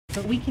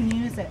But we can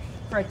use it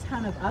for a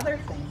ton of other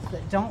things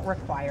that don't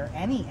require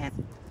any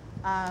energy.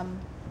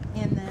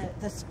 In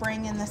the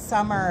spring and the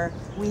summer,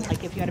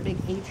 like if you had a big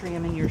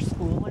atrium in your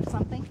school or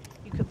something,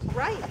 you could,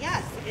 right,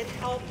 yes, it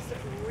helps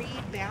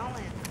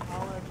rebalance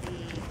all of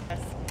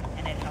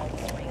and it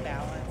helps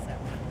rebalance it.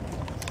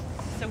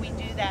 So we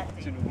do that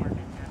to warm it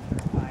after a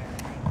fire.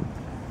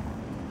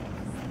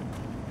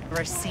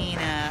 Or seen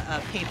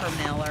a paper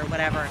mill or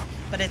whatever,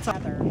 but it's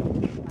other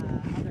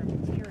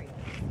materials.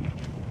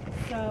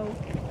 So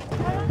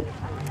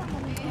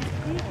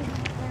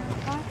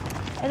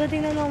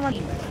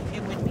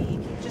it would be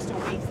just a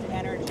waste of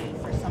energy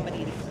for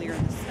somebody to clear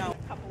the snow. A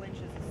couple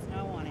inches of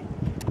snow on it.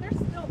 There's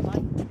still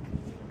money.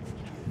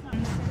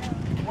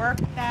 Work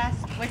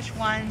best, which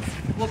ones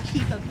will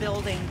keep a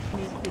building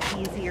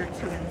easier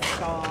to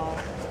install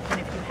than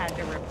if you had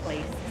to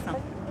replace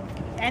something.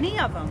 Any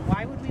of them.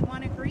 Why would we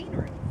want a green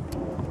roof?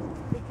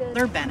 Because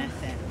their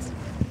benefits.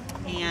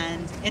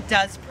 And it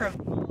does provide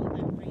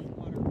that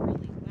rainwater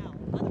really well.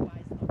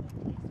 Otherwise, the whole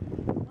place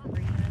would flood.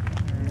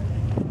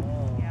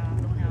 Yeah,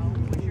 no.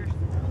 Was your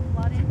school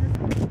flooded this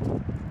corner?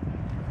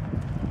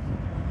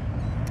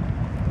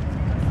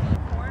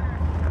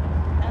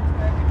 That's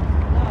where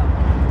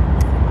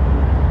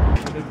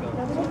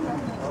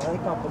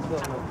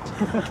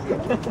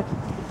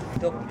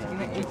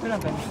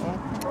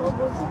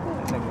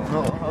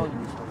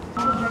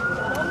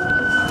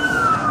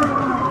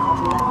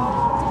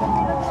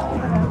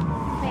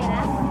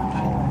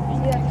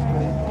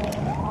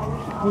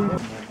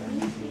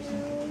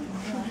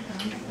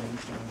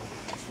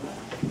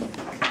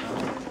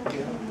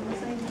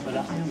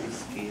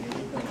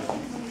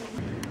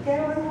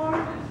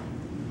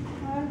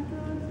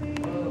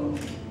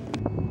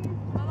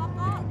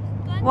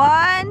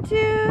One,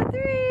 two,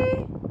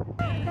 three.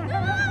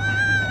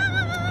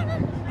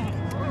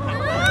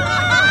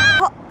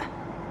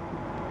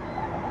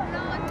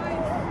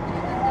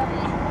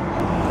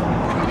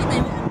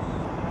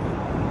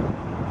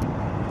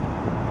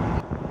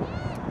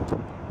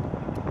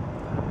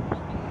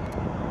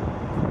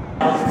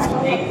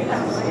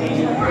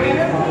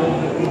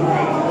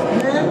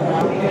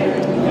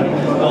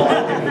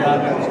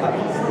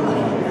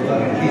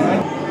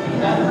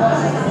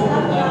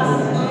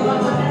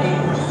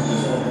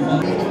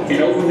 And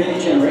over many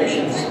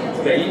generations,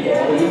 they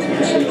evolved into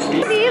the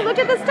species. See, look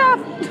at the stuff.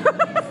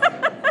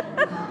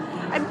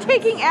 I'm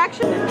taking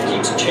action. It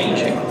keeps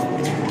changing.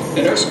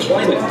 The Earth's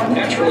climate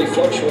naturally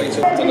fluctuates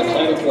when the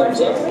climate warms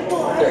up.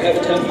 Their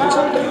habitat moves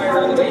up to higher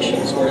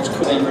elevations where it's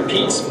cool and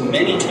repeats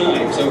many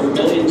times over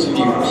millions of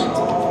years.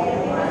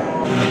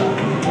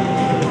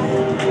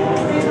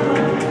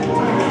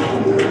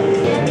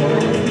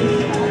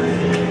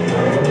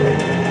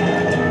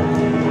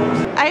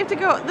 I have to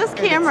go, this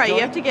camera, you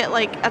have to get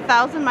like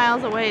 1,000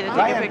 miles away to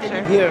take a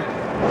picture. Here.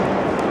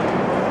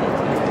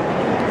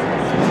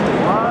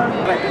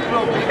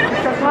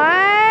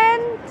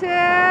 One, two.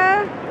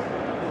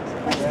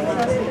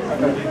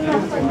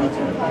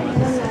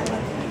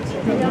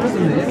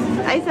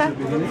 Isa.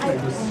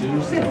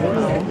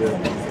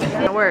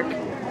 It'll work.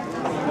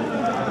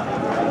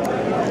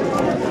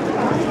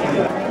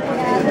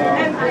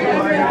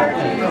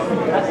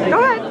 Go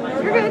ahead,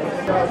 you're good.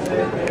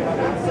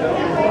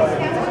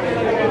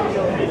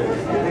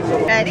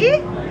 Ready?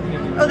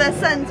 Oh, the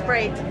sun's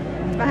bright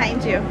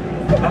behind you.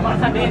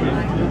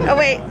 Oh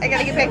wait, I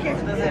gotta get back here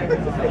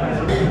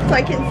so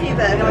I can see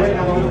the.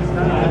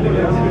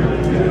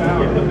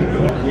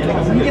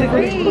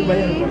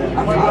 3.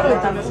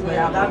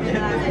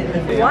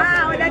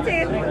 Wow, that's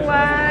it.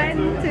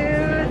 1,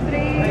 2,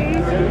 3.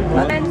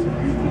 1,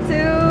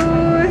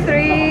 2,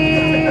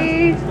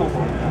 3.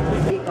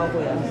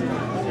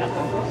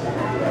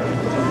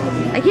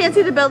 I can't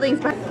see the buildings,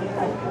 but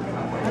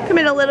come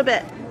in a little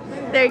bit.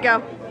 There you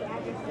go.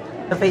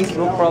 The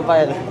Facebook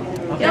profile.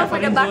 Yeah, for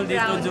the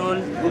background.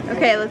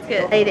 Okay, let's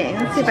get lighting.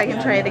 Let's see if I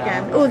can try it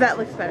again. Oh, that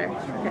looks better.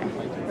 Okay.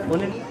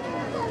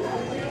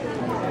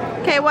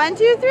 Okay, 1,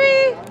 2,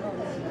 3.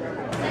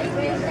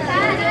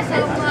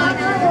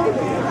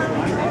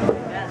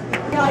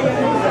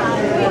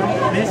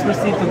 Please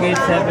proceed to gate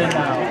 7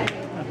 now.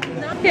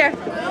 Here.